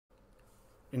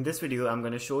In this video, I'm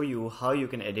going to show you how you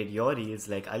can edit your reels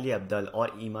like Ali Abdaal or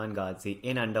Iman Gadzhi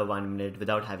in under 1 minute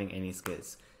without having any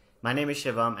skills. My name is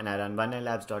Shivam and I run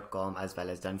onelabs.com as well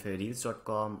as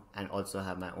doneforyourreels.com and also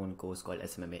have my own course called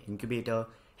SMMA Incubator,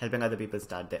 helping other people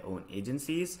start their own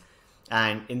agencies.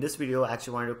 And in this video, I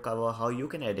actually wanted to cover how you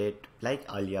can edit like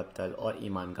Ali Abdaal or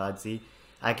Iman Gadzhi.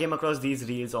 I came across these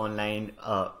reels online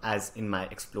as in my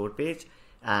explore page.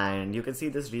 And you can see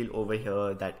this reel over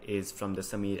here that is from the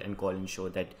Samir and Colin show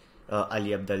that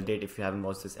Ali Abdaal did. If you haven't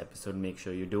watched this episode, make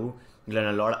sure you do. You learn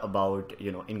a lot about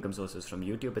income sources from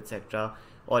YouTube, etc.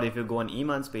 Or if you go on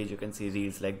Iman's page, you can see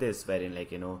reels like this wherein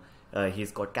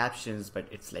he's got captions, but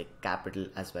it's like capital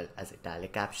as well as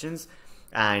italic captions.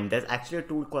 And there's actually a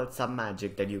tool called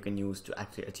Submagic that you can use to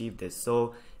actually achieve this.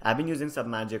 So I've been using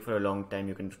Submagic for a long time.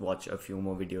 You can watch a few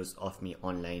more videos of me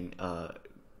online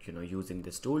using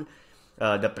this tool.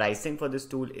 The pricing for this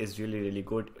tool is really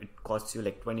good. It costs you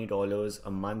like $20 a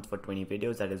month for 20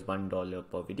 videos. That is $1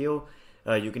 per video.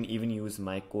 You can even use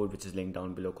my code, which is linked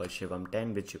down below, called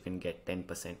Shivam10, which you can get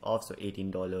 10% off, so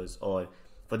 $18, or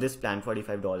for this plan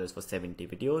 $45 for 70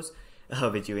 videos,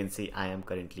 which you can see I am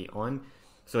currently on.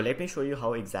 So let me show you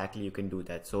how exactly you can do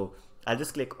that. So I'll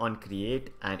just click on create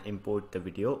and import the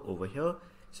video over here.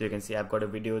 So you can see I've got a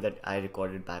video that I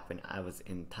recorded back when I was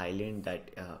in Thailand that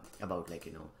about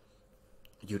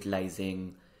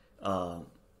utilizing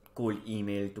cold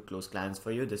email to close clients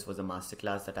for you. This was a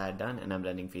masterclass that I had done and I'm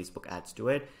running Facebook ads to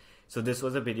it. So this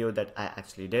was a video that I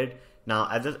actually did. Now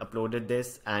I just uploaded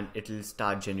this and it'll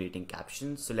start generating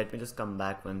captions. So let me just come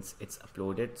back once it's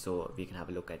uploaded so we can have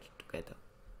a look at it together.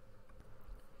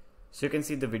 So you can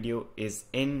see the video is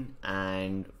in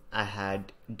and I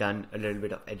had done a little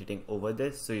bit of editing over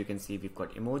this. So you can see we've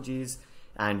got emojis.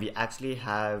 And we actually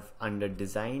have under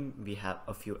design, we have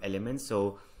a few elements.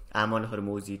 So I'm on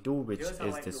Hormozy 2, which is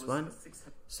this one.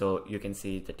 So you can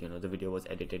see that, the video was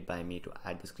edited by me to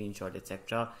add the screenshot,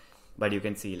 etc. But you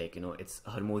can see it's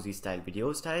Hormozy style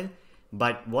video style.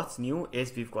 But what's new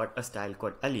is we've got a style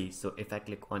called Ali. So if I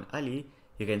click on Ali,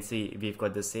 you can see we've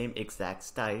got the same exact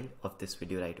style of this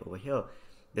video right over here.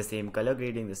 The same color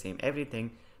grading, the same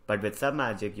everything. But with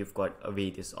Submagic, you've got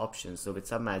various options. So with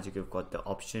Submagic, you've got the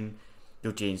option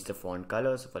to change the font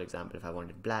color. So for example, if I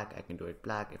wanted black, I can do it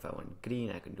black. If I want green,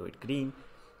 I can do it green.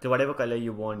 So whatever color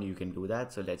you want, you can do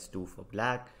that. So let's do for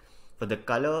black. For the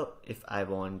color, if I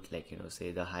want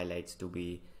say the highlights to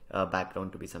be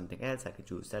background to be something else, I can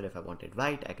choose that. If I wanted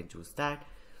white, I can choose that.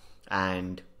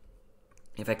 And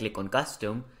if I click on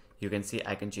custom, you can see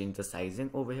I can change the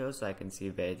sizing over here. So I can see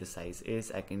where the size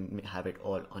is. I can have it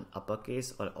all on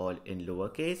uppercase or all in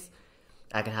lowercase.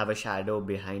 I can have a shadow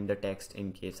behind the text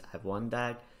in case I want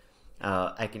that.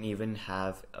 I can even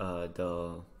have a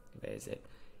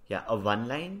one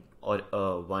line or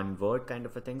a one word kind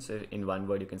of a thing. So in one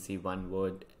word, you can see one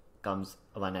word comes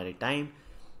one at a time,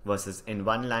 versus in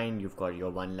one line, you've got your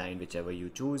one line, whichever you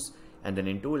choose. And then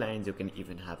in 2 lines, you can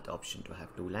even have the option to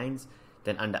have 2 lines.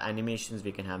 Then under animations,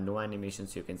 we can have no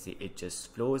animations. So you can see it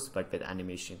just flows, but with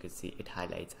animation, you can see it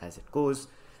highlights as it goes.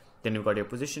 Then you've got your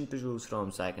position to choose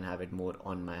from, so I can have it more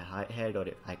on my head, or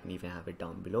I can even have it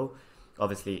down below.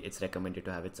 Obviously, it's recommended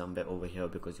to have it somewhere over here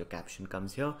because your caption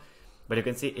comes here. But you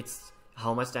can see it's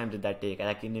how much time did that take. And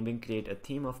I can even create a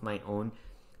theme of my own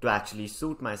to actually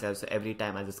suit myself. So every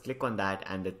time I just click on that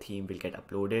and the theme will get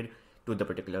uploaded to the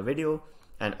particular video.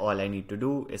 And all I need to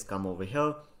do is come over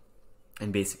here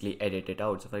and basically edit it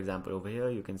out. So for example, over here,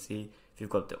 you can see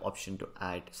you've got the option to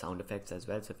add sound effects as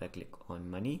well. So if I click on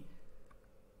money,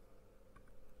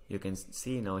 you can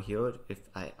see now here, if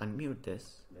I unmute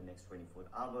this, the next 24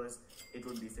 hours, it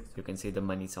will be 6. You can see the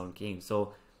money sound came.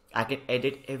 So I can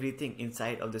edit everything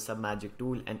inside of the Submagic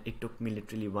tool, and it took me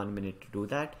literally 1 minute to do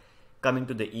that. Coming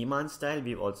to the Iman style,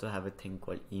 we also have a thing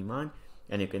called Iman,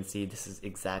 and you can see this is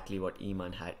exactly what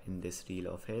Iman had in this reel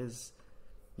of his.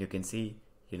 You can see,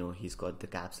 he's got the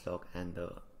caps lock and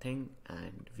the thing,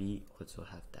 and we also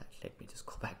have that. Let me just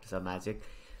go back to Submagic.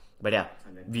 But yeah,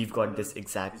 we've got this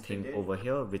exact thing over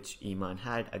here, which Iman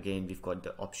had. Again, we've got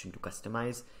the option to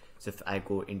customize. So if I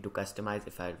go into customize,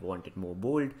 if I want it more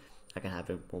bold, I can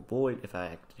have it more bold. If I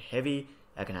want it heavy,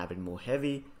 I can have it more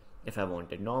heavy. If I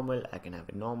want it normal, I can have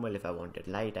it normal. If I want it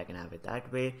light, I can have it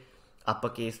that way.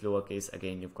 Uppercase, lowercase,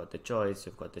 again, you've got the choice.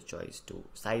 You've got the choice to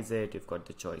size it. You've got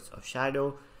the choice of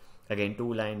shadow. Again,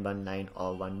 2 line, 1 line,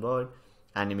 or 1 word.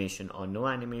 Animation or no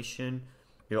animation.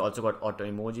 We've also got auto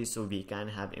emojis, so we can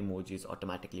have emojis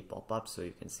automatically pop up. So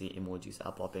you can see emojis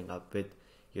are popping up with,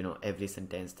 every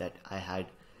sentence that I had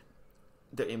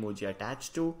the emoji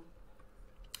attached to.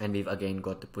 And we've again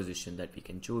got the position that we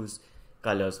can choose.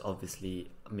 Colors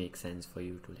obviously make sense for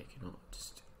you to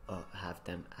just have have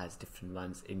them as different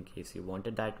ones in case you want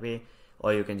it that way,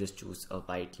 or you can just choose a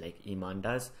white like Iman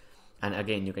does. And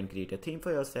again, you can create a theme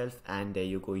for yourself, and there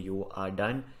you go, you are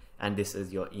done. And this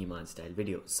is your Iman style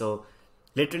video. So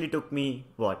literally took me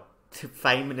what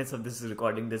 5 minutes of this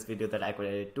recording this video that I could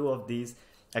edit 2 of these.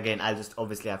 Again, I'll just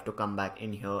obviously have to come back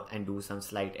in here and do some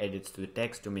slight edits to the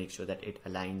text to make sure that it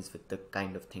aligns with the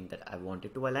kind of thing that I want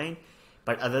it to align.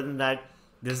 But other than that,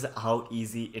 this is how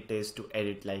easy it is to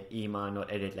edit like Iman or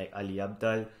edit like Ali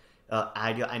Abdaal.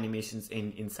 Add your animations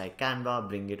inside Canva,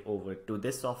 bring it over to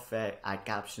this software, add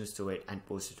captions to it, and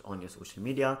post it on your social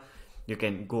media. You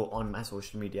can go on my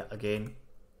social media again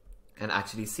and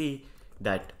actually see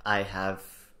that I have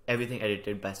everything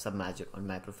edited by Submagic on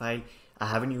my profile. I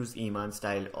haven't used Iman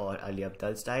style or Ali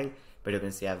Abdaal style, but you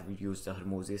can see I've used the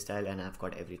Hormozi style and I've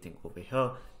got everything over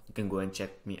here. You can go and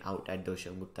check me out at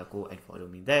doshamgupta.co and follow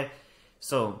me there.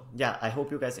 So yeah, I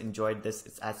hope you guys enjoyed this.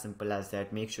 It's as simple as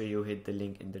that. Make sure you hit the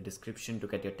link in the description to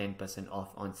get your 10% off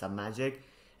on Submagic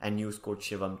and use code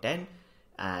Shivam10.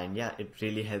 And yeah, it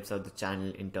really helps out the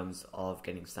channel in terms of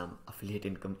getting some affiliate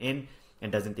income in,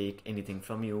 and doesn't take anything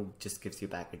from you, just gives you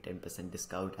back a 10%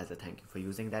 discount as a thank you for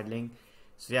using that link.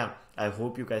 So yeah, I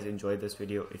hope you guys enjoyed this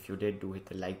video. If you did, do hit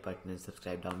the like button and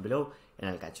subscribe down below, and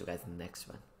I'll catch you guys in the next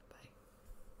one.